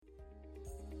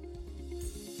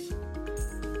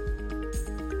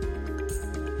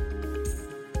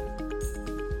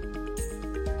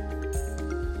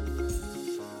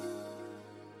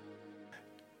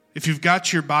If you've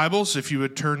got your Bibles, if you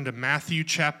would turn to Matthew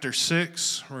chapter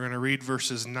 6, we're going to read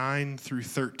verses 9 through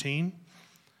 13.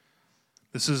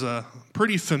 This is a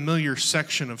pretty familiar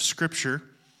section of Scripture.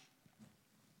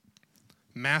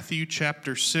 Matthew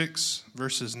chapter 6,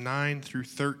 verses 9 through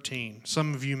 13.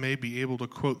 Some of you may be able to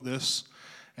quote this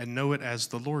and know it as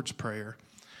the Lord's Prayer.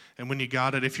 And when you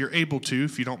got it, if you're able to,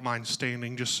 if you don't mind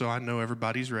standing, just so I know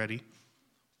everybody's ready.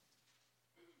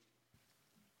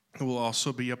 It will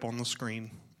also be up on the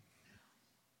screen.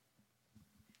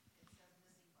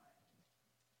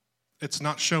 It's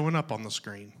not showing up on the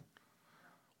screen.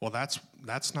 Well, that's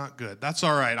not good. That's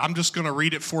all right. I'm just going to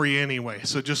read it for you anyway,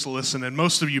 so just listen. And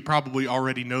most of you probably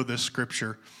already know this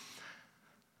scripture.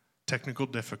 Technical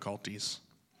difficulties.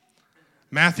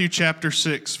 Matthew chapter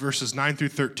 6, verses 9 through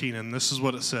 13, and this is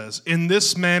what it says. In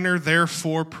this manner,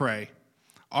 therefore, pray.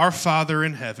 Our Father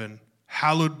in heaven,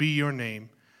 hallowed be your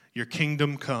name. Your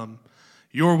kingdom come.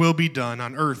 Your will be done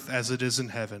on earth as it is in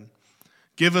heaven.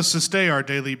 Give us this day our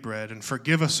daily bread, and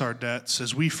forgive us our debts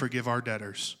as we forgive our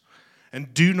debtors.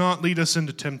 And do not lead us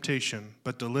into temptation,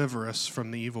 but deliver us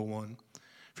from the evil one.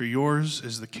 For yours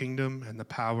is the kingdom and the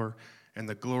power and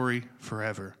the glory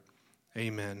forever.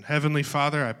 Amen. Heavenly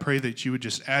Father, I pray that you would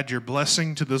just add your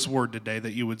blessing to this word today,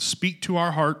 that you would speak to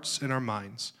our hearts and our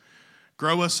minds.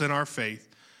 Grow us in our faith,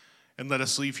 and let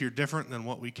us leave here different than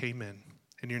what we came in.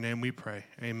 In your name we pray.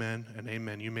 Amen and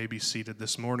amen. You may be seated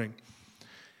this morning.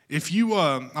 If you,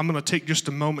 I'm going to take just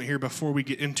a moment here before we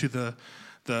get into the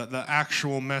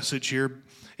actual message here.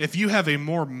 If you have a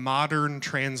more modern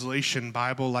translation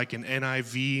Bible, like an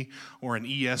NIV or an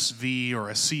ESV or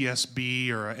a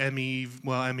CSB or a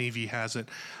MEV has it.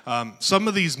 Some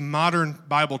of these modern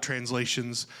Bible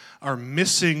translations are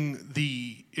missing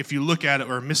if you look at it,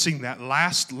 are missing that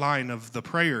last line of the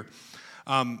prayer.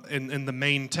 In the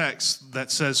main text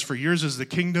that says, for yours is the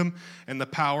kingdom and the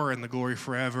power and the glory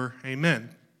forever. Amen.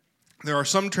 There are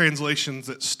some translations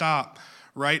that stop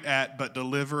right at, but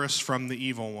deliver us from the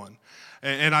evil one.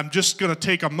 And I'm just going to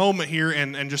take a moment here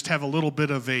and just have a little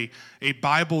bit of a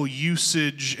Bible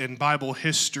usage and Bible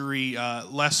history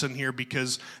lesson here,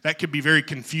 because that could be very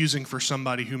confusing for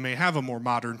somebody who may have a more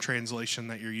modern translation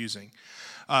that you're using.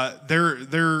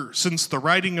 Since the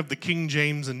writing of the King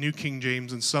James and New King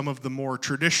James and some of the more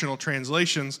traditional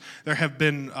translations, there have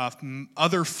been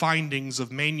other findings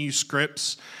of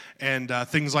manuscripts and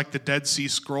things like the Dead Sea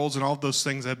Scrolls and all of those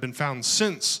things that have been found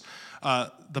since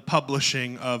the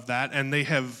publishing of that. And they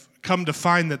have come to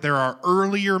find that there are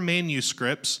earlier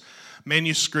manuscripts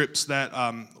that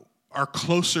are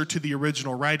closer to the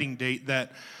original writing date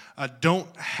that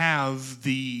don't have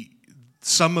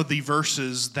some of the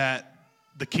verses that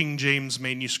the King James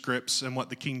manuscripts and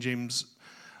what the King James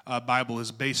Bible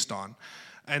is based on.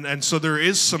 And so there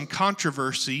is some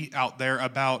controversy out there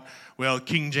about, well,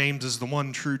 King James is the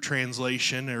one true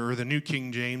translation, or the New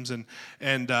King James, and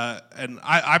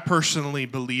I personally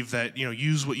believe that,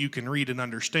 use what you can read and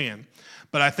understand.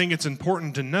 But I think it's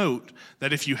important to note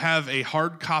that if you have a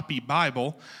hard copy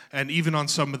Bible, and even on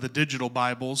some of the digital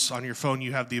Bibles on your phone,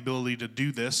 you have the ability to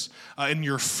do this, in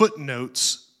your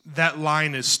footnotes, that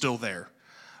line is still there.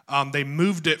 They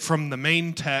moved it from the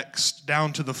main text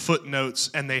down to the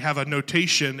footnotes, and they have a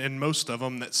notation in most of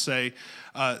them that say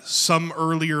some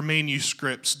earlier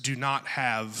manuscripts do not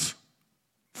have,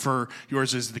 for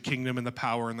yours is the kingdom and the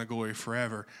power and the glory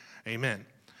forever. Amen.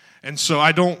 And so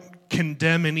I don't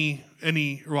condemn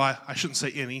well, I shouldn't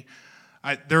say any.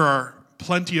 There are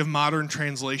plenty of modern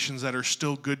translations that are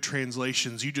still good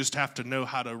translations. You just have to know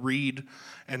how to read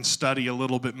and study a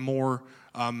little bit more,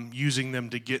 using them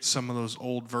to get some of those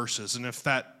old verses. And if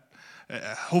that,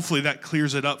 hopefully that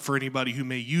clears it up for anybody who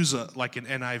may use like an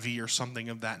NIV or something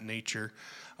of that nature.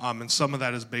 And some of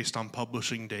that is based on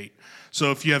publishing date.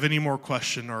 So if you have any more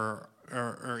question or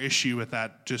issue with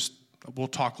that, we'll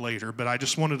talk later. But I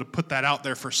just wanted to put that out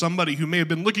there for somebody who may have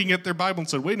been looking at their Bible and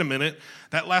said, wait a minute,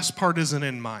 that last part isn't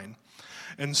in mine.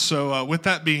 And so with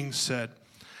that being said,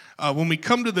 when we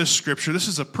come to this scripture, this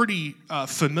is a pretty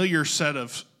familiar set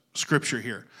of scripture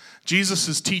here. Jesus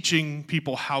is teaching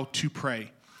people how to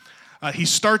pray. He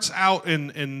starts out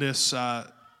in this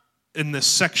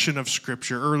section of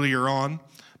scripture earlier on,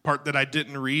 part that I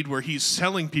didn't read, where he's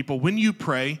telling people, when you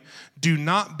pray, do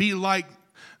not be like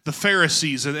the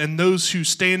Pharisees and those who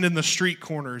stand in the street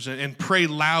corners and pray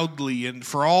loudly and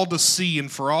for all to see and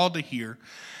for all to hear.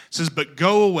 It says, but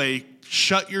go away,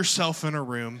 shut yourself in a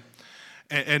room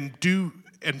and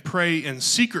pray in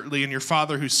secretly, and your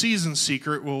Father who sees in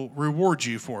secret will reward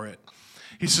you for it.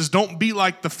 He says, don't be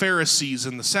like the Pharisees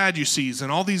and the Sadducees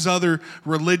and all these other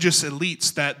religious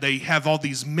elites that they have all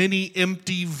these many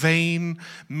empty, vain,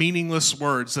 meaningless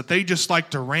words that they just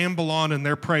like to ramble on in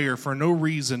their prayer for no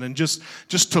reason and just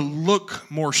to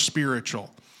look more spiritual.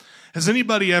 Has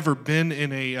anybody ever been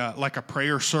in a like a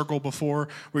prayer circle before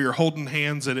where you're holding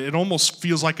hands and it almost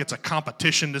feels like it's a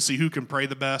competition to see who can pray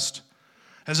the best?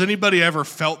 Has anybody ever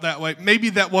felt that way?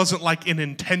 Maybe that wasn't like an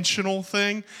intentional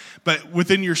thing, but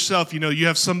within yourself, you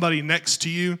have somebody next to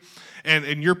you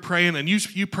and you're praying and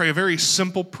you pray a very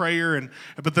simple prayer,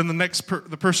 but then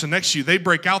the person next to you, they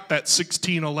break out that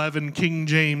 1611 King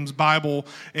James Bible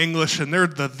English, and they're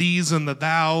the these and the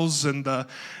thous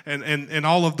and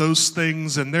all of those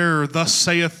things, and they're thus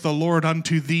saith the Lord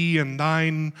unto thee and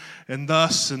thine and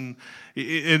thus and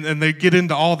they get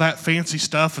into all that fancy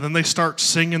stuff, and then they start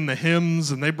singing the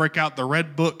hymns, and they break out the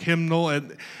Red Book hymnal,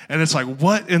 and it's like,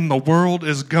 what in the world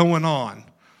is going on?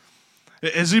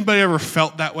 Has anybody ever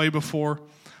felt that way before?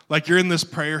 Like you're in this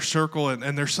prayer circle,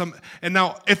 and there's some, and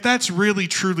now if that's really,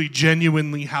 truly,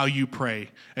 genuinely how you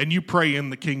pray, and you pray in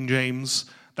the King James,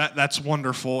 that's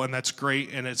wonderful, and that's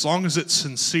great, and as long as it's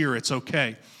sincere, it's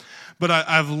okay. But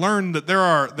I've learned that there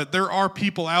are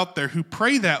people out there who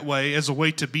pray that way as a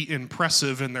way to be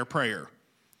impressive in their prayer.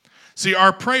 See,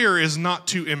 our prayer is not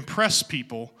to impress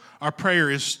people. Our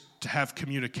prayer is to have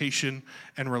communication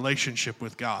and relationship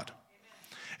with God.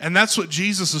 And that's what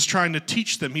Jesus is trying to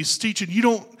teach them. He's teaching you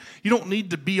don't need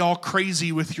to be all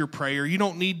crazy with your prayer. You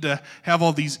don't need to have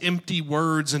all these empty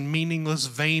words and meaningless,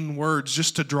 vain words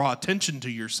just to draw attention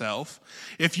to yourself.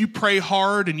 If you pray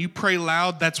hard and you pray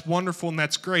loud, that's wonderful and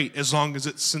that's great as long as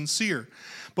it's sincere.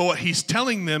 But what he's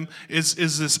telling them is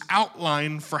this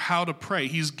outline for how to pray.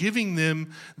 He's giving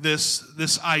them this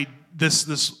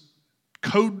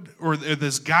code or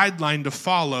this guideline to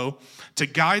follow to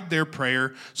guide their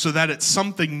prayer so that it's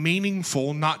something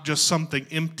meaningful, not just something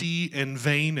empty and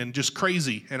vain and just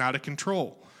crazy and out of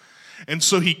control. And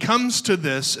so he comes to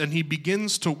this and he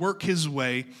begins to work his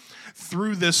way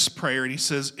through this prayer. And he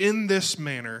says, in this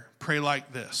manner, pray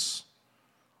like this.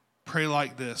 Pray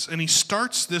like this. And he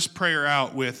starts this prayer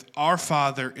out with, Our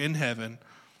Father in heaven,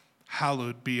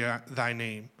 hallowed be thy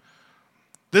name.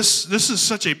 This is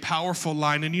such a powerful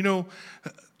line. And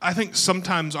I think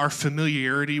sometimes our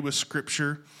familiarity with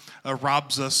Scripture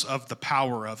robs us of the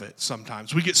power of it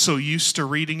sometimes. We get so used to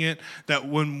reading it that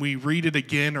when we read it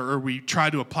again or we try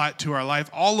to apply it to our life,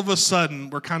 all of a sudden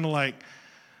we're kind of like,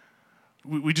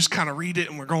 we just kind of read it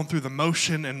and we're going through the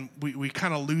motion and we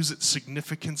kind of lose its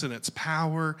significance and its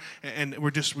power. And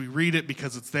we read it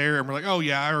because it's there and we're like, oh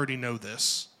yeah, I already know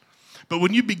this. But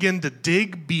when you begin to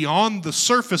dig beyond the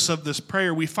surface of this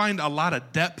prayer, we find a lot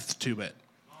of depth to it.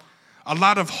 A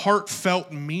lot of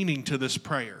heartfelt meaning to this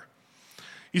prayer.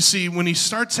 You see, when he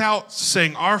starts out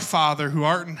saying, Our Father who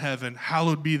art in heaven,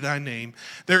 hallowed be thy name,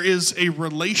 there is a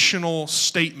relational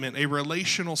statement, a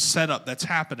relational setup that's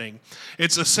happening.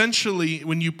 It's essentially,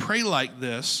 when you pray like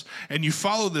this and you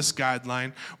follow this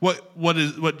guideline,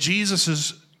 what Jesus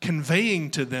is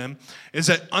conveying to them is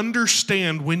that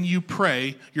understand when you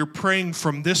pray, you're praying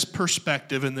from this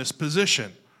perspective and this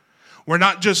position. We're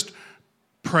not just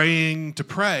praying to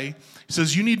pray. He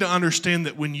says you need to understand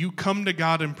that when you come to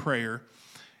God in prayer,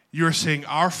 you're saying,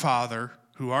 Our Father,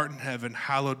 who art in heaven,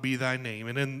 hallowed be thy name.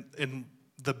 And in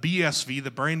the BSV, the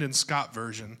Brandon Scott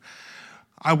version,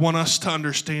 I want us to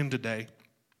understand today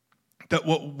that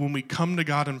when we come to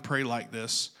God and pray like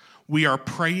this, we are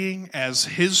praying as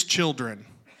his children,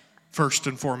 first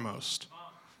and foremost.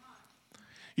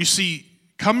 You see,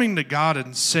 coming to God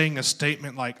and saying a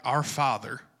statement like, Our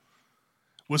Father,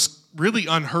 was really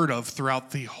unheard of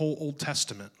throughout the whole Old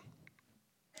Testament.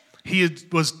 He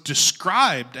was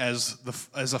described as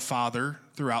a father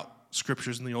throughout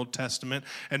scriptures in the Old Testament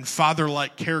and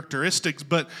father-like characteristics,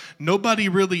 but nobody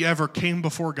really ever came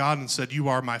before God and said, You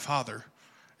are my Father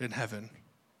in heaven.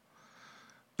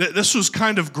 This was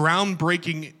kind of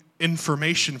groundbreaking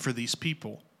information for these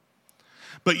people.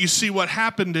 But you see, what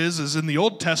happened is in the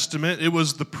Old Testament, it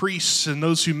was the priests and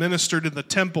those who ministered in the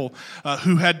temple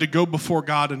who had to go before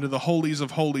God into the holies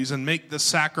of holies and make the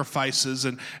sacrifices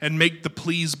and make the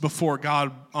pleas before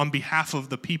God on behalf of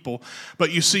the people.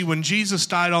 But you see, when Jesus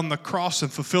died on the cross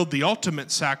and fulfilled the ultimate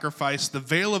sacrifice, the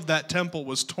veil of that temple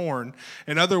was torn.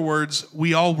 In other words,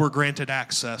 we all were granted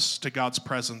access to God's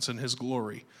presence and his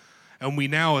glory. And we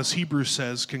now, as Hebrews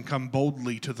says, can come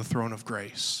boldly to the throne of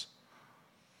grace.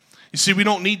 You see, we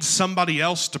don't need somebody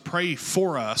else to pray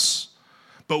for us,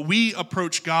 but we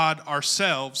approach God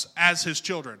ourselves as his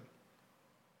children.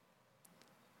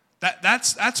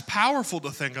 That's powerful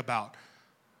to think about.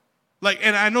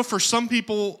 And I know for some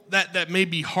people that may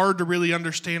be hard to really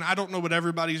understand. I don't know what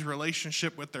everybody's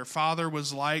relationship with their father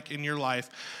was like in your life,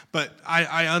 but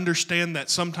I understand that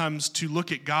sometimes to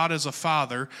look at God as a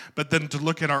father, but then to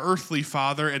look at our earthly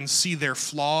father and see their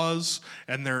flaws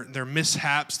and their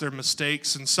mishaps, their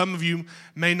mistakes. And some of you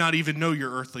may not even know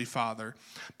your earthly father,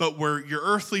 but where your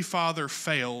earthly father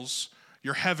fails,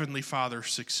 your heavenly father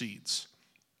succeeds.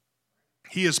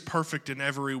 He is perfect in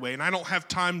every way. And I don't have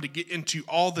time to get into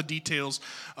all the details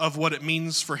of what it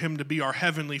means for him to be our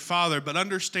heavenly father, but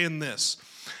understand this.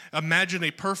 Imagine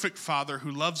a perfect father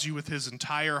who loves you with his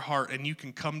entire heart, and you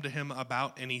can come to him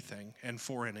about anything and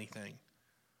for anything.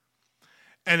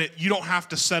 And you don't have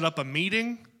to set up a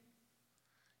meeting.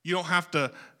 You don't have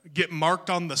to get marked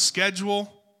on the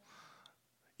schedule.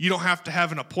 You don't have to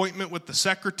have an appointment with the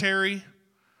secretary.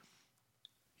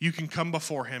 You can come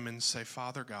before him and say,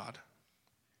 Father God.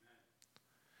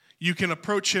 You can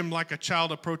approach him like a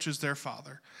child approaches their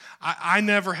father. I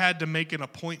never had to make an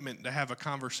appointment to have a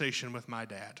conversation with my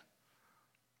dad.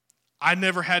 I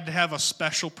never had to have a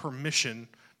special permission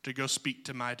to go speak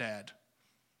to my dad.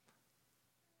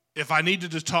 If I needed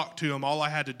to talk to him, all I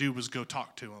had to do was go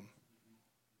talk to him.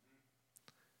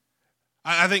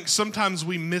 I think sometimes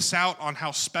we miss out on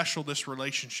how special this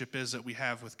relationship is that we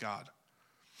have with God.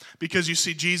 Because you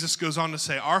see, Jesus goes on to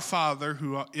say, Our Father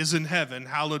who is in heaven,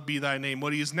 hallowed be thy name.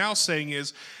 What he is now saying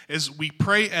is we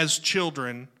pray as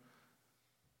children,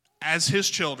 as his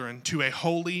children, to a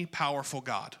holy, powerful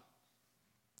God.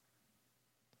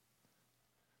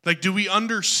 Do we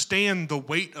understand the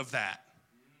weight of that?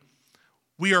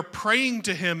 We are praying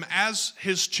to him as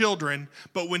his children,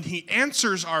 but when he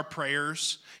answers our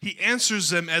prayers, he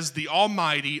answers them as the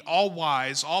almighty,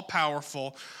 all-wise,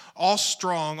 all-powerful,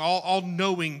 all-strong,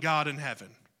 all-knowing God in heaven.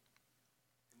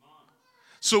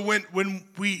 So when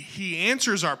he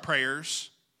answers our prayers,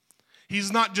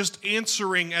 he's not just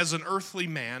answering as an earthly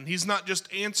man. He's not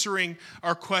just answering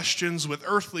our questions with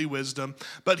earthly wisdom,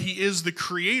 but he is the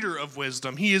creator of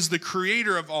wisdom. He is the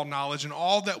creator of all knowledge and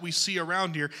all that we see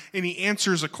around here, and he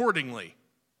answers accordingly.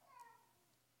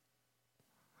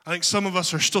 I think some of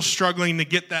us are still struggling to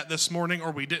get that this morning,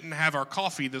 or we didn't have our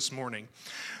coffee this morning.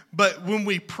 But when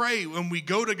we pray, when we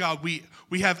go to God, we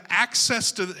have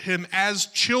access to him as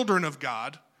children of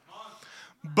God,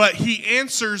 but he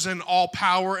answers in all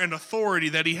power and authority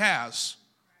that he has.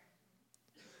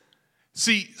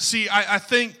 I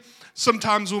think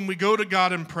sometimes when we go to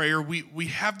God in prayer, we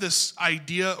have this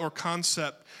idea or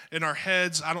concept in our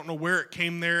heads. I don't know where it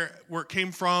came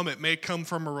from. It may come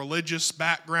from a religious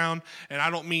background, and I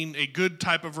don't mean a good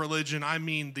type of religion. I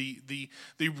mean the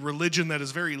religion that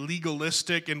is very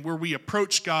legalistic, and where we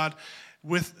approach God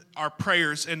with our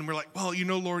prayers, and we're like, well,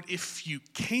 Lord, if you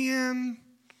can,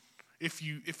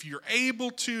 if you're able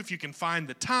to, if you can find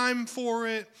the time for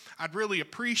it, I'd really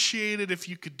appreciate it if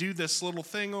you could do this little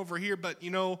thing over here. But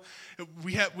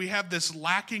we have this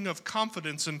lacking of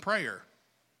confidence in prayer.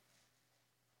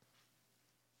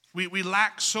 We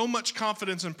lack so much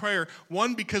confidence in prayer,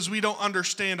 one, because we don't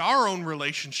understand our own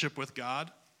relationship with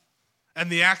God and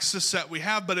the access that we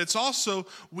have, but it's also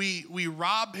we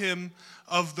rob him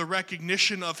of the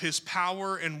recognition of his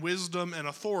power and wisdom and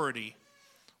authority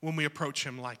when we approach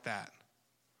him like that.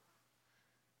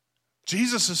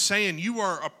 Jesus is saying you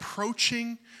are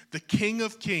approaching the King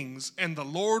of Kings and the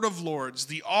Lord of Lords,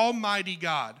 the Almighty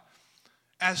God,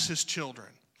 as his children.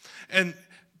 And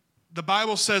the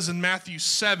Bible says in Matthew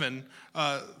 7,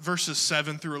 verses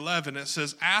 7 through 11, it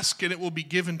says, Ask and it will be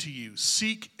given to you.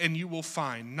 Seek and you will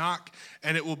find. Knock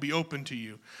and it will be open to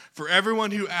you. For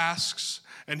everyone who asks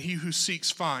and he who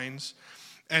seeks finds,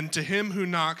 and to him who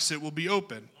knocks it will be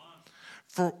open.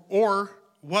 Or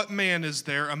what man is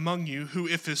there among you who,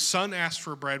 if his son asks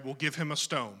for bread, will give him a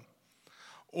stone?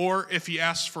 Or if he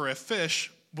asks for a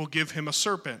fish, will give him a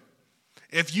serpent?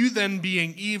 If you then,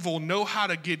 being evil, know how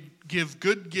to give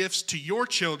good gifts to your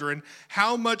children,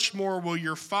 how much more will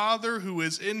your Father who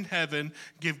is in heaven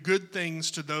give good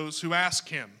things to those who ask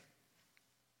him?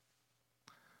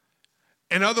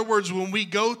 In other words, when we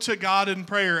go to God in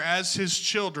prayer as his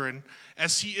children,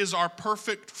 as he is our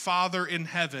perfect Father in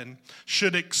heaven,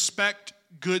 should expect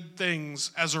good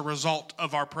things as a result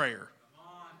of our prayer.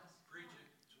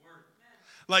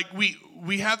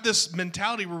 We have this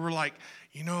mentality where we're like,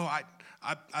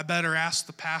 I better ask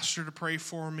the pastor to pray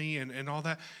for me and all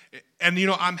that. And,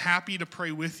 I'm happy to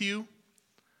pray with you,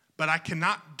 but I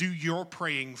cannot do your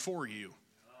praying for you.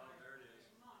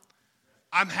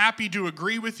 I'm happy to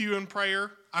agree with you in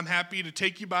prayer. I'm happy to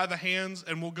take you by the hands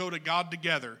and we'll go to God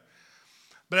together.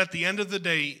 But at the end of the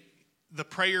day, the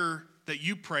prayer that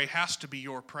you pray has to be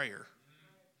your prayer.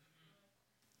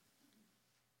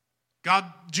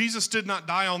 Jesus did not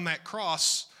die on that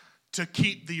cross to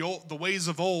keep the ways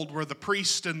of old where the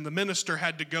priest and the minister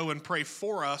had to go and pray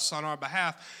for us on our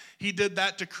behalf. He did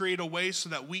that to create a way so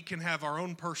that we can have our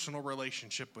own personal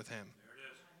relationship with him.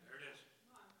 There it is.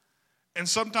 And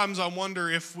sometimes I wonder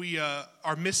if we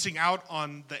are missing out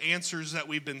on the answers that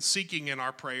we've been seeking in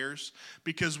our prayers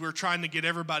because we're trying to get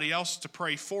everybody else to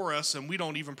pray for us and we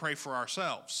don't even pray for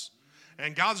ourselves.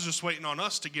 And God's just waiting on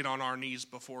us to get on our knees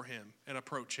before him and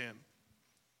approach him.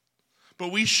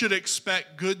 But we should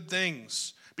expect good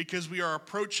things because we are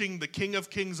approaching the King of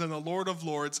Kings and the Lord of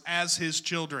Lords as his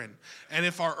children. And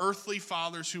if our earthly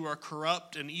fathers who are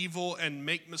corrupt and evil and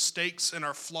make mistakes and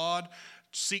are flawed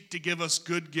seek to give us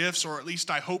good gifts, or at least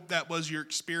I hope that was your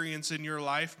experience in your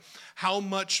life, how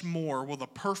much more will the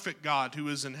perfect God who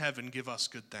is in heaven give us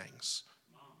good things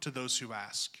to those who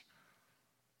ask?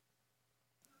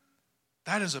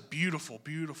 That is a beautiful,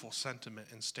 beautiful sentiment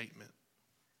and statement.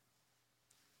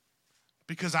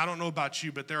 Because I don't know about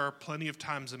you, but there are plenty of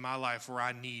times in my life where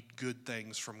I need good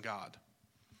things from God.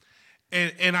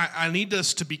 And I need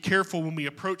us to be careful when we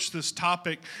approach this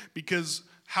topic because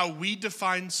how we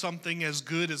define something as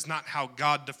good is not how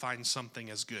God defines something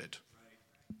as good.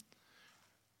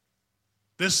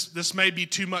 This may be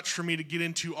too much for me to get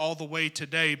into all the way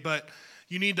today, but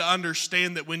you need to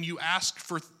understand that when you ask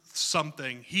for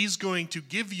something, he's going to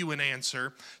give you an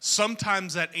answer.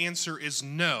 Sometimes that answer is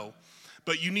no.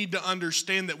 But you need to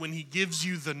understand that when he gives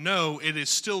you the no, it is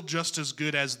still just as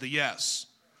good as the yes.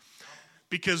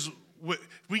 Because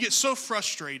we get so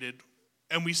frustrated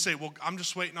and we say, well, I'm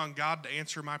just waiting on God to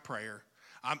answer my prayer.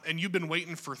 And you've been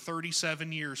waiting for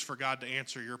 37 years for God to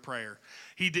answer your prayer.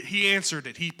 He answered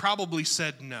it. He probably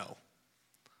said no.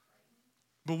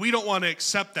 But we don't want to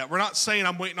accept that. We're not saying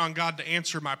I'm waiting on God to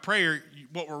answer my prayer.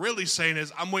 What we're really saying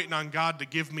is I'm waiting on God to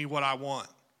give me what I want.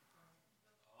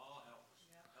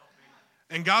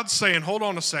 And God's saying, hold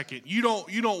on a second. You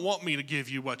don't want me to give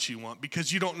you what you want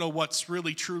because you don't know what's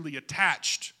really truly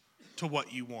attached to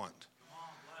what you want.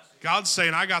 God's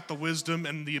saying, I got the wisdom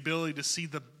and the ability to see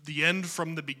the end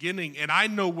from the beginning, and I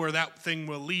know where that thing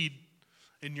will lead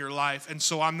in your life, and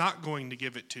so I'm not going to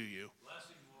give it to you.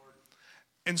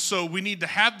 And so we need to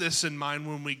have this in mind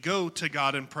when we go to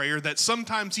God in prayer, that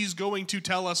sometimes he's going to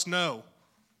tell us no.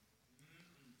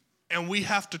 And we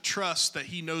have to trust that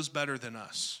he knows better than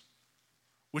us,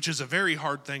 which is a very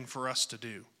hard thing for us to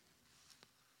do.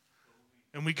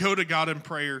 And we go to God in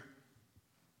prayer,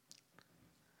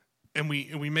 and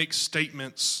we make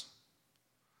statements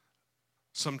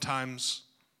sometimes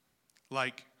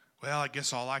like, well, I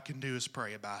guess all I can do is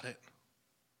pray about it.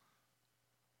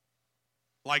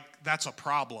 Like that's a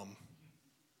problem.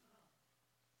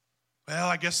 Well,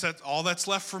 I guess that's all that's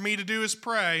left for me to do is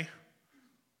pray.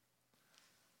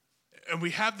 And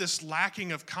we have this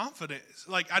lacking of confidence.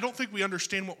 Like, I don't think we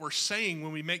understand what we're saying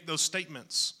when we make those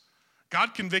statements.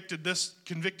 God convicted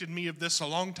me of this a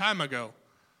long time ago.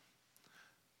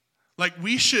 Like,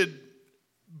 we should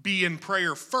be in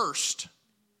prayer first.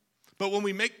 But when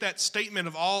we make that statement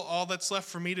of all that's left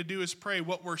for me to do is pray,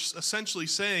 what we're essentially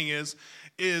saying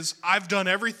is I've done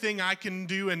everything I can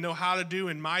do and know how to do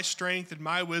in my strength and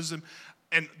my wisdom,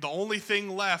 and the only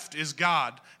thing left is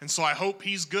God. And so I hope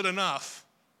he's good enough.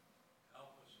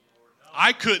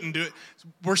 I couldn't do it.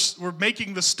 We're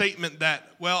making the statement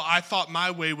that, well, I thought my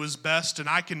way was best and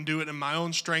I can do it in my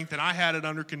own strength and I had it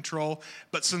under control.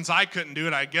 But since I couldn't do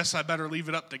it, I guess I better leave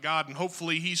it up to God and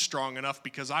hopefully he's strong enough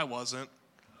because I wasn't.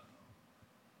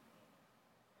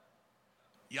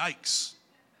 Yikes.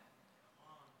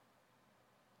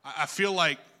 I feel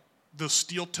like the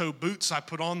steel toe boots I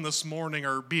put on this morning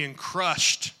are being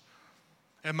crushed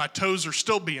and my toes are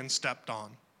still being stepped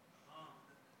on.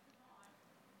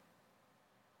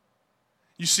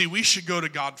 You see, we should go to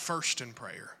God first in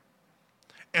prayer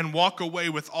and walk away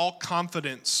with all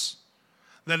confidence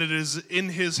that it is in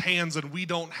his hands and we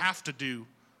don't have to do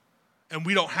and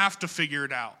we don't have to figure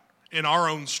it out in our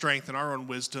own strength and our own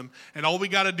wisdom. And all we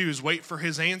got to do is wait for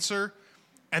his answer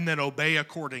and then obey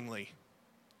accordingly.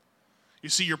 You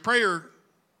see, your prayer,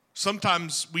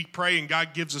 sometimes we pray and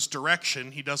God gives us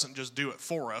direction. He doesn't just do it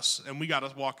for us, and we got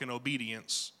to walk in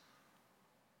obedience.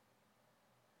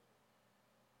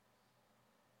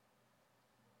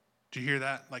 Do you hear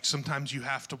that? Like sometimes you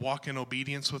have to walk in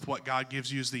obedience with what God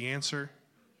gives you as the answer.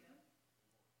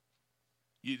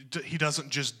 He doesn't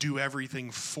just do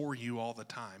everything for you all the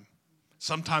time.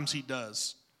 Sometimes he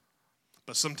does.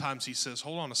 But sometimes he says,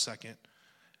 hold on a second.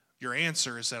 Your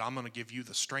answer is that I'm going to give you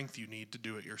the strength you need to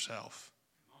do it yourself.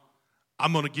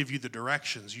 I'm going to give you the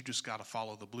directions. You just got to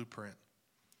follow the blueprint.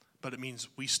 But it means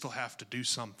we still have to do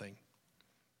something.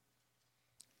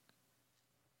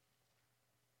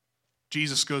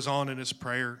 Jesus goes on in his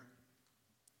prayer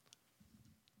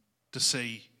to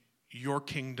say, your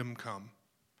kingdom come.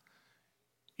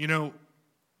 You know,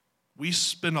 we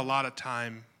spend a lot of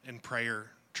time in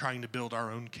prayer trying to build our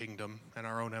own kingdom and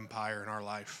our own empire in our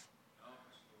life.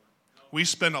 We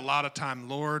spend a lot of time,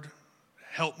 Lord,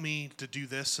 help me to do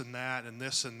this and that and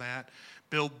this and that,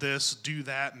 build this, do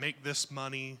that, make this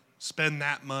money, spend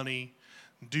that money,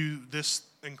 do this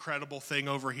incredible thing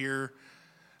over here.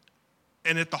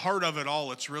 And at the heart of it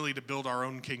all, it's really to build our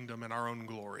own kingdom and our own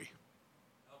glory.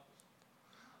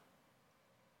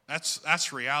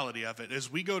 That's reality of it,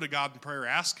 is we go to God in prayer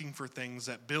asking for things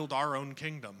that build our own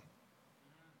kingdom.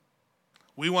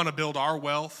 We want to build our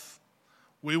wealth.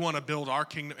 We want to build our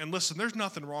kingdom. And listen, there's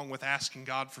nothing wrong with asking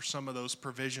God for some of those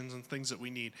provisions and things that we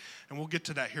need. And we'll get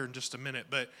to that here in just a minute.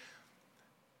 But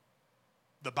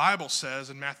the Bible says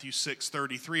in Matthew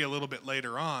 6:33, a little bit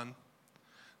later on,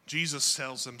 Jesus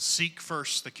tells them, seek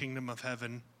first the kingdom of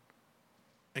heaven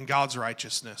and God's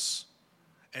righteousness,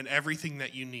 and everything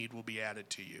that you need will be added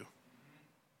to you.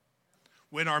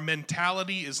 When our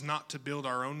mentality is not to build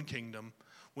our own kingdom,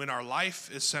 when our life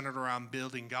is centered around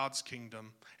building God's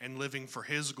kingdom and living for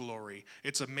his glory,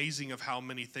 it's amazing of how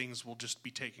many things will just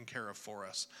be taken care of for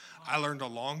us. I learned a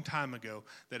long time ago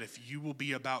that if you will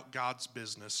be about God's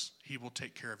business, he will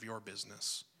take care of your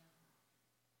business.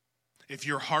 If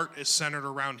your heart is centered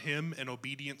around him and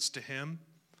obedience to him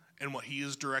and what he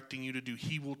is directing you to do,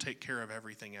 he will take care of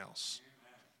everything else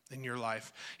in your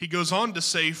life. He goes on to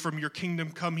say, from your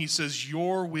kingdom come, he says,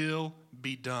 your will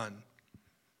be done.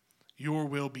 Your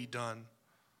will be done.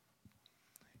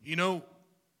 You know,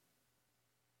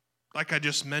 like I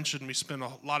just mentioned, we spend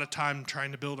a lot of time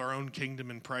trying to build our own kingdom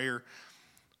in prayer.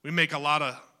 We make a lot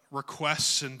of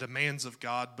requests and demands of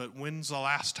God, but when's the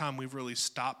last time we've really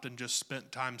stopped and just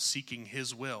spent time seeking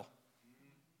his will?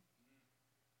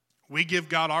 We give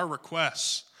God our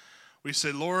requests. We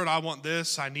say, Lord, I want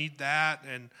this, I need that,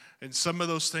 and some of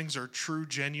those things are true,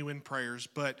 genuine prayers.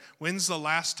 But when's the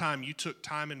last time you took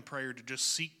time in prayer to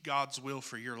just seek God's will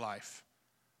for your life?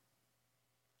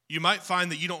 You might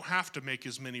find that you don't have to make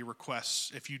as many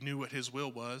requests if you knew what his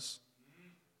will was.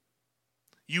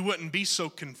 You wouldn't be so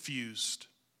confused.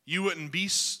 You wouldn't be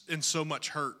in so much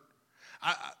hurt.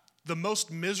 The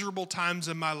most miserable times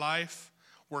in my life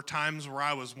were times where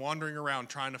I was wandering around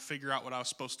trying to figure out what I was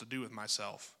supposed to do with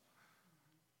myself.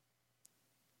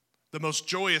 The most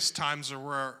joyous times are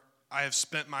where I have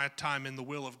spent my time in the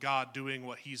will of God doing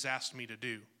what he's asked me to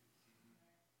do.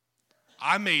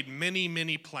 I made many,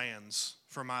 many plans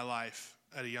for my life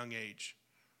at a young age.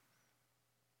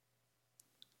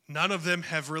 None of them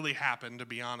have really happened, to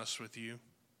be honest with you.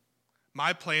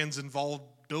 My plans involved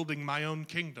building my own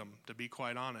kingdom, to be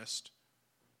quite honest.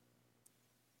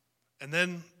 And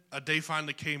then a day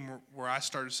finally came where I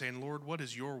started saying, Lord, what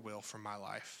is your will for my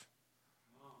life?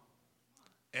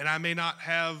 And I may not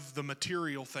have the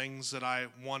material things that I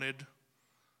wanted,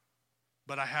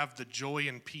 but I have the joy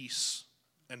and peace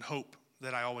and hope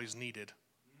that I always needed.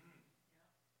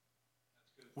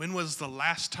 When was the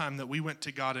last time that we went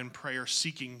to God in prayer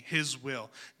seeking his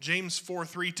will? James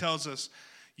 4:3 tells us,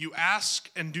 you ask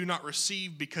and do not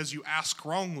receive because you ask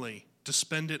wrongly to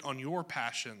spend it on your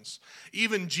passions.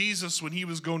 Even Jesus, when he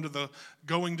was going to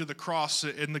the cross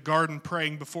in the garden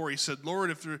praying before, he said,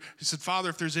 Lord, Father,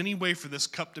 if there's any way for this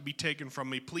cup to be taken from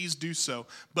me, please do so.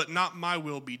 But not my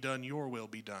will be done, your will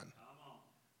be done.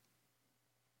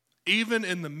 Even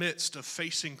in the midst of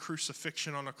facing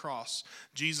crucifixion on a cross,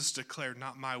 Jesus declared,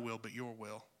 not my will, but your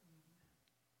will.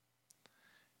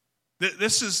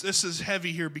 This is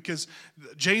heavy here because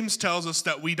James tells us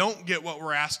that we don't get what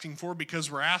we're asking for because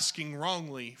we're asking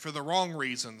wrongly for the wrong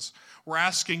reasons. We're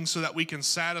asking so that we can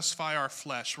satisfy our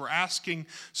flesh. We're asking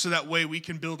so that way we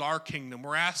can build our kingdom.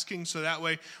 We're asking so that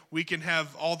way we can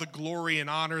have all the glory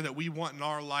and honor that we want in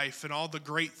our life and all the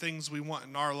great things we want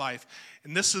in our life.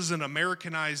 And this is an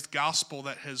Americanized gospel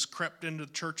that has crept into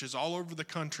churches all over the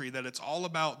country, that it's all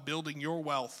about building your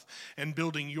wealth and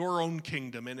building your own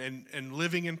kingdom and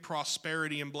living in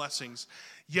prosperity and blessings.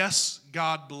 Yes,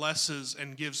 God blesses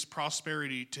and gives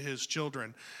prosperity to his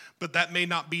children, but that may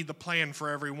not be the plan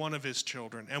for every one of his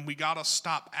children. And we got to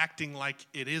stop acting like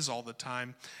it is all the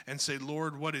time and say,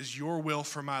 Lord, what is your will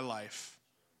for my life?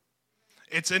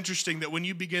 It's interesting that when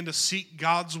you begin to seek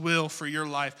God's will for your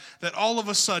life, that all of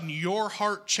a sudden your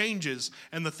heart changes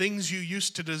and the things you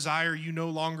used to desire, you no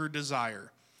longer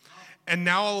desire. And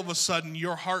now all of a sudden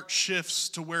your heart shifts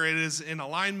to where it is in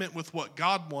alignment with what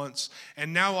God wants.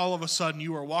 And now all of a sudden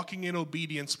you are walking in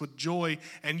obedience with joy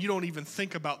and you don't even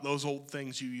think about those old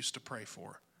things you used to pray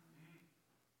for.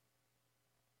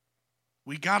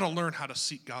 We got to learn how to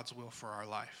seek God's will for our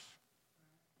life.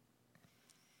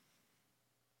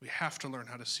 We have to learn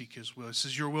how to seek his will. It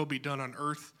says, your will be done on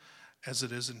earth as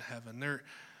it is in heaven.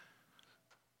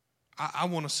 I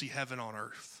want to see heaven on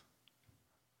earth.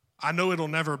 I know it'll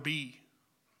never be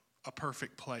a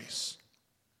perfect place.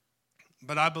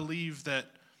 But I believe that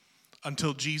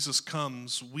until Jesus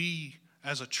comes, we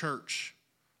as a church,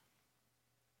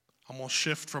 I'm going to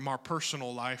shift from our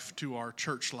personal life to our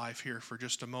church life here for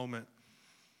just a moment,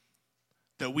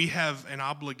 that we have an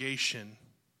obligation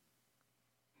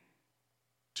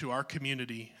to our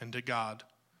community and to God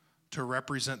to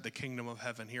represent the kingdom of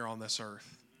heaven here on this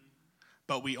earth.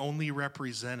 But we only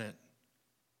represent it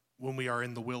when we are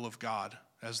in the will of God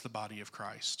as the body of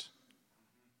Christ.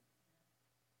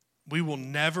 We will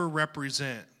never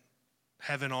represent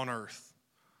heaven on earth.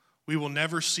 We will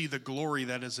never see the glory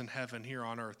that is in heaven here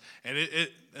on earth.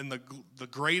 And the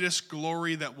greatest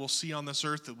glory that we'll see on this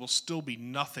earth, it will still be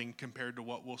nothing compared to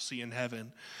what we'll see in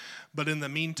heaven. But in the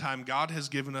meantime, God has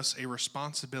given us a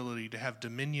responsibility to have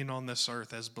dominion on this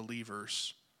earth as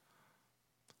believers,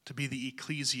 to be the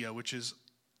ecclesia, which is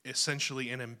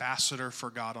essentially an ambassador for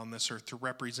God on this earth, to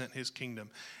represent his kingdom.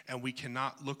 And we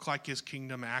cannot look like his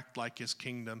kingdom, act like his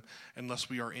kingdom, unless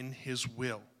we are in his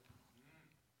will.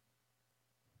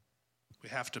 We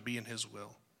have to be in his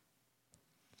will.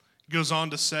 He goes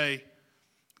on to say,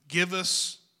 give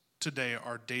us today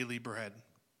our daily bread.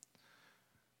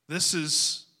 This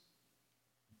is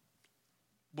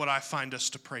what I find us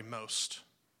to pray most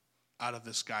out of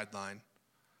this guideline.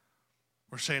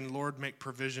 We're saying, Lord, make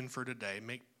provision for today.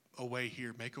 Make a way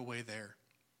here, make a way there.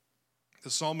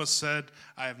 The psalmist said,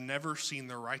 I have never seen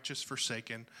the righteous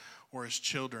forsaken or his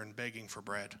children begging for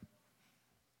bread.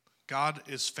 God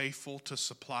is faithful to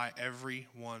supply every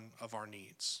one of our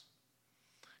needs.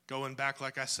 Going back,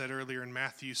 like I said earlier in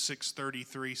Matthew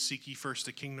 6:33, seek ye first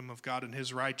the kingdom of God and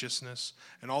his righteousness,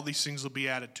 and all these things will be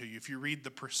added to you. If you read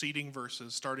the preceding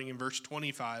verses, starting in verse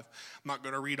 25, I'm not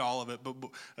going to read all of it, but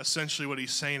essentially what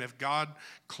he's saying, if God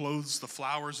clothes the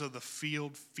flowers of the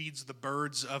field, feeds the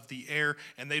birds of the air,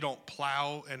 and they don't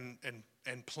plow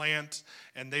and plant,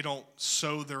 and they don't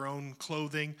sew their own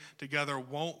clothing together,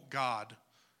 won't God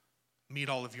meet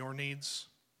all of your needs?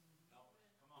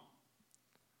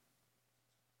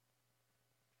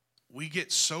 We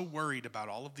get so worried about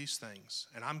all of these things,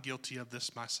 and I'm guilty of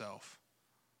this myself.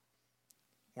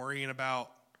 Worrying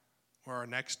about where our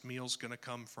next meal's going to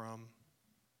come from.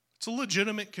 It's a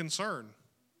legitimate concern.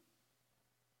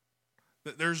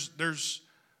 There's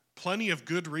plenty of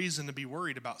good reason to be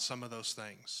worried about some of those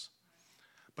things.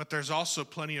 But there's also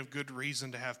plenty of good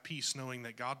reason to have peace knowing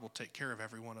that God will take care of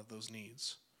every one of those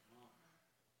needs.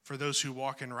 For those who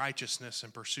walk in righteousness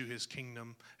and pursue his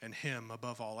kingdom and him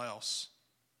above all else.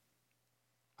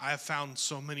 I have found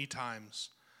so many times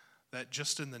that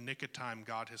just in the nick of time,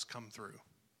 God has come through.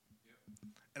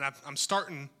 And I'm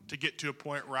starting to get to a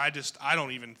point where I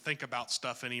don't even think about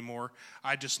stuff anymore.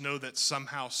 I just know that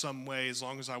somehow, some way, as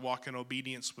long as I walk in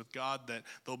obedience with God, that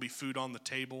there'll be food on the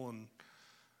table and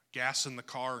gas in the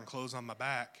car and clothes on my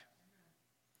back.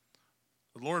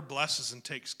 The Lord blesses and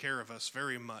takes care of us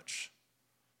very much.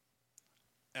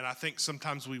 And I think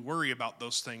sometimes we worry about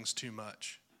those things too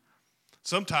much.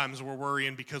 Sometimes we're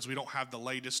worrying because we don't have the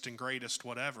latest and greatest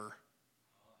whatever.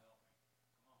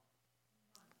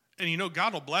 And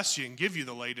God will bless you and give you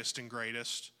the latest and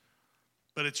greatest.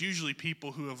 But it's usually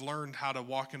people who have learned how to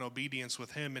walk in obedience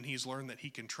with him, and he's learned that he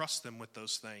can trust them with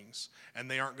those things. And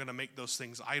they aren't going to make those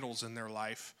things idols in their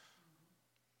life.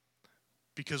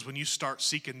 Because when you start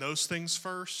seeking those things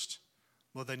first,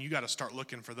 well, then you got to start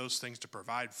looking for those things to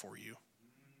provide for you.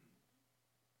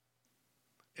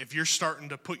 If you're starting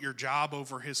to put your job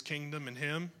over his kingdom and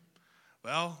him,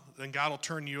 well, then God will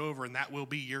turn you over, and that will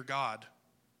be your God.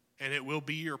 And it will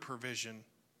be your provision.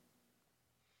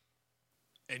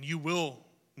 And you will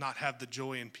not have the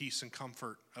joy and peace and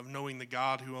comfort of knowing the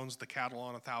God who owns the cattle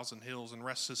on 1,000 hills and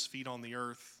rests his feet on the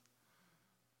earth.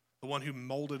 The one who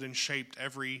molded and shaped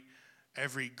every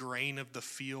grain of the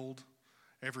field,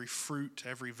 every fruit,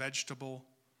 every vegetable,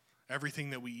 everything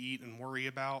that we eat and worry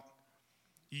about.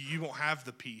 You won't have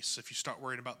the peace if you start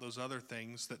worrying about those other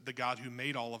things that the God who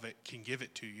made all of it can give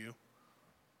it to you.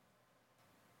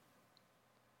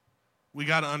 We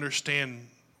got to understand,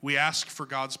 we ask for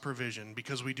God's provision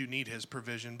because we do need his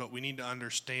provision, but we need to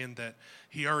understand that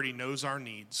he already knows our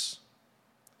needs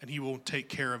and he will take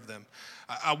care of them.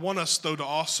 I want us, though, to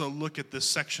also look at this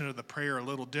section of the prayer a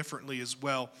little differently as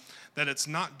well, that it's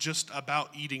not just about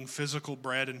eating physical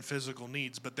bread and physical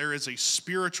needs, but there is a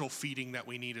spiritual feeding that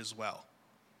we need as well.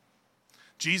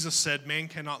 Jesus said, man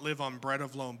cannot live on bread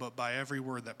alone, but by every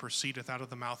word that proceedeth out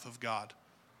of the mouth of God.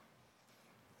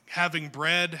 Having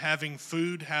bread, having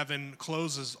food, having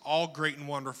clothes is all great and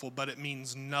wonderful, but it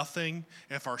means nothing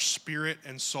if our spirit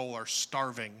and soul are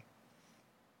starving.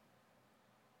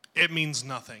 It means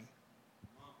nothing.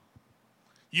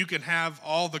 You can have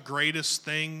all the greatest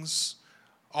things,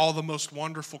 all the most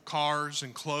wonderful cars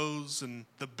and clothes and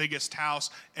the biggest house,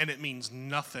 and it means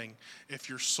nothing if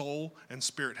your soul and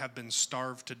spirit have been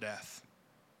starved to death.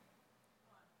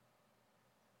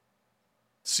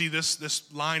 See,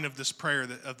 this line of this prayer,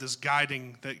 of this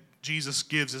guiding that Jesus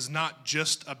gives is not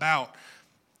just about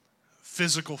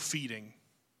physical feeding.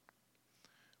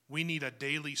 We need a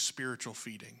daily spiritual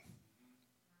feeding.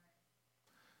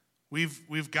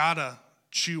 We've got to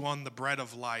chew on the bread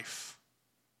of life,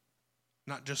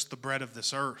 not just the bread of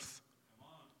this earth.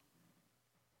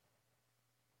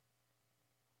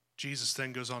 Jesus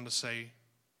then goes on to say,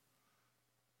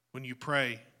 when you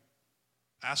pray,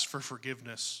 ask for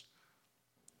forgiveness.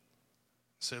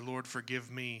 Say, Lord, forgive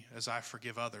me as I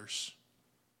forgive others.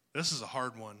 This is a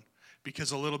hard one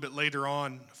because a little bit later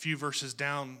on, a few verses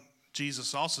down,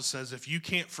 Jesus also says, if you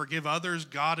can't forgive others,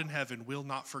 God in heaven will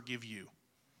not forgive you.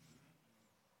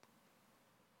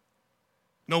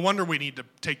 No wonder we need to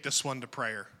take this one to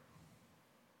prayer,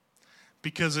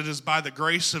 because it is by the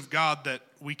grace of God that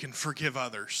we can forgive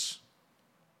others.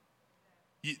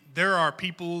 There are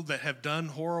people that have done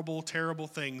horrible, terrible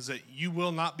things that you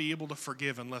will not be able to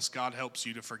forgive unless God helps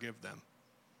you to forgive them.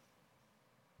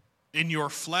 In your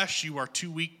flesh, you are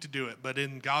too weak to do it, but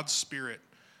in God's Spirit,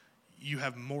 you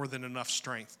have more than enough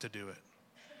strength to do it.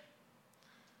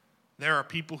 There are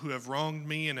people who have wronged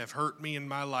me and have hurt me in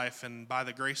my life, and by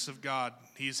the grace of God,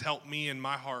 He's helped me in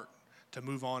my heart to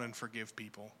move on and forgive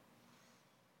people.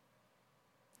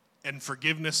 And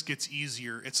forgiveness gets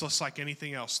easier. It's just like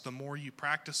anything else. The more you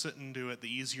practice it and do it,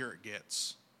 the easier it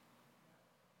gets.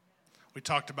 We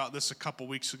talked about this a couple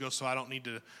weeks ago, so I don't need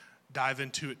to dive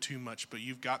into it too much, but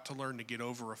you've got to learn to get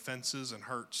over offenses and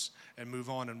hurts and move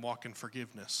on and walk in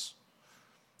forgiveness.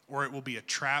 Or it will be a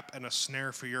trap and a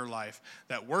snare for your life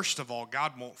that, worst of all,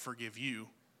 God won't forgive you,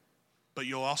 but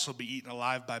you'll also be eaten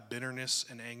alive by bitterness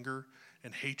and anger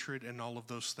and hatred and all of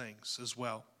those things as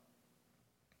well.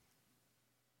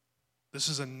 This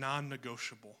is a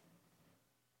non-negotiable.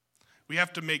 We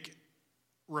have to make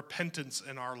repentance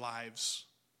in our lives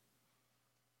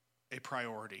a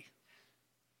priority.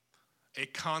 A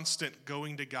constant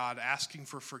going to God, asking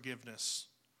for forgiveness.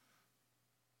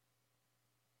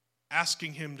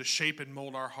 Asking Him to shape and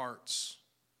mold our hearts.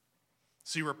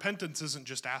 See, repentance isn't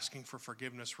just asking for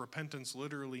forgiveness. Repentance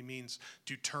literally means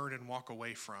to turn and walk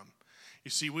away from.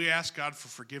 You see, we ask God for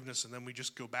forgiveness and then we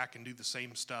just go back and do the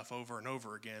same stuff over and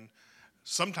over again.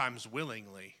 Sometimes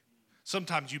willingly.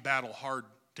 Sometimes you battle hard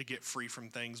to get free from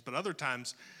things, but other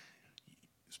times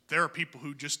there are people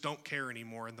who just don't care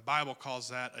anymore, and the Bible calls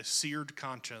that a seared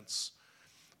conscience.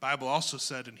 The Bible also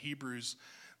said in Hebrews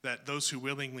that those who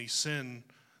willingly sin,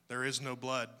 there is no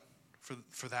blood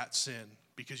for that sin,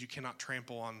 because you cannot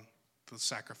trample on the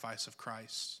sacrifice of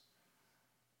Christ.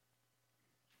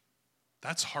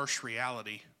 That's harsh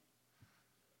reality.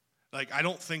 Like, I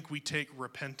don't think we take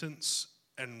repentance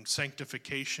and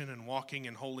sanctification and walking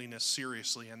in holiness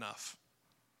seriously enough.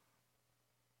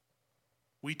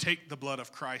 We take the blood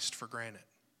of Christ for granted.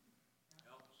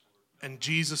 And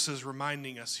Jesus is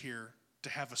reminding us here to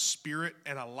have a spirit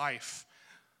and a life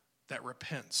that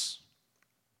repents.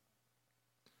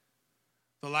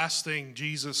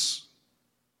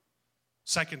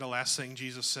 Second to last thing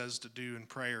Jesus says to do in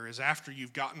prayer is, after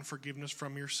you've gotten forgiveness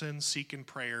from your sins, seek in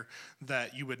prayer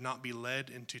that you would not be led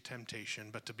into temptation,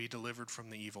 but to be delivered from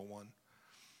the evil one.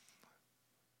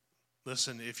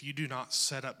 Listen, if you do not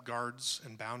set up guards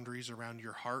and boundaries around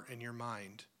your heart and your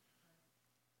mind,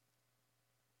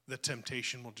 the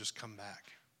temptation will just come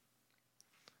back.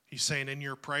 He's saying in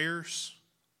your prayers,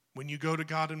 when you go to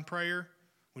God in prayer,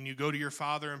 when you go to your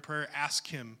Father in prayer, ask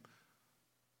Him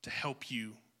to help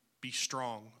you be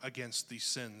strong against these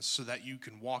sins so that you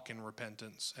can walk in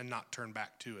repentance and not turn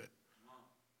back to it.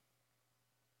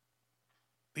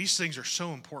 These things are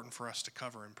so important for us to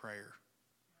cover in prayer.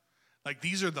 Like,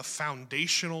 these are the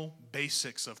foundational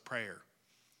basics of prayer.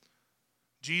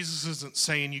 Jesus isn't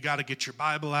saying you got to get your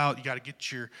Bible out, you got to get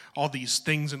all these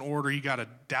things in order, you got to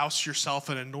douse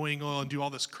yourself in anointing oil and do all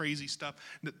this crazy stuff.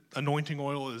 Anointing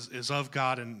oil is of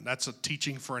God, and that's a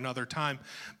teaching for another time.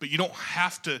 But you don't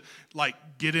have to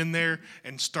get in there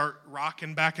and start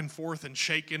rocking back and forth and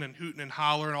shaking and hooting and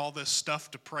hollering all this stuff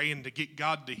to pray and to get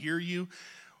God to hear you.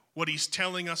 What He's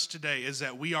telling us today is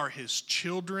that we are His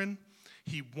children.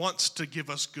 He wants to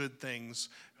give us good things.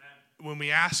 when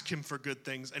we ask him for good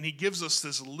things, and he gives us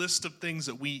this list of things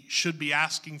that we should be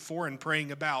asking for and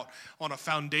praying about on a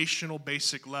foundational,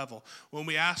 basic level. When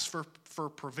we ask for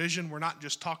provision, we're not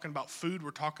just talking about food,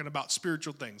 we're talking about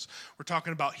spiritual things. We're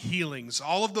talking about healings.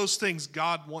 All of those things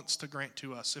God wants to grant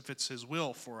to us if it's his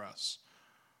will for us.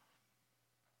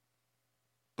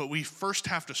 But we first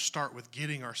have to start with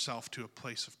getting ourselves to a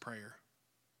place of prayer.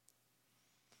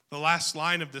 The last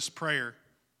line of this prayer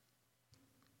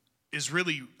is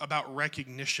really about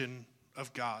recognition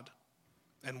of God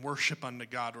and worship unto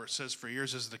God, where it says, "For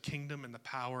yours is the kingdom and the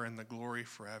power and the glory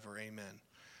forever. Amen."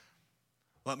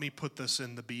 Let me put this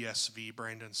in the BSV,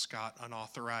 Brandon Scott,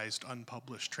 unauthorized,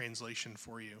 unpublished translation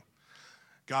for you.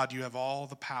 God, you have all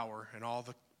the power and all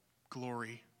the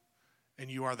glory, and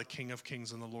you are the King of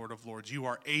kings and the Lord of lords. You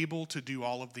are able to do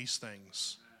all of these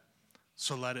things,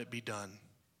 so let it be done.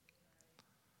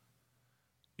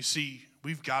 You see,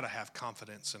 we've got to have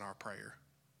confidence in our prayer.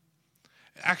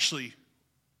 Actually,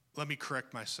 let me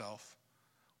correct myself.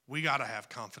 We got to have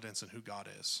confidence in who God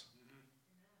is.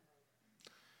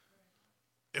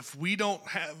 If we don't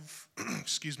have,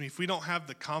 if we don't have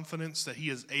the confidence that he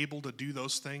is able to do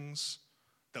those things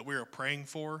that we are praying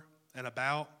for and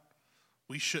about,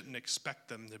 we shouldn't expect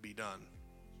them to be done.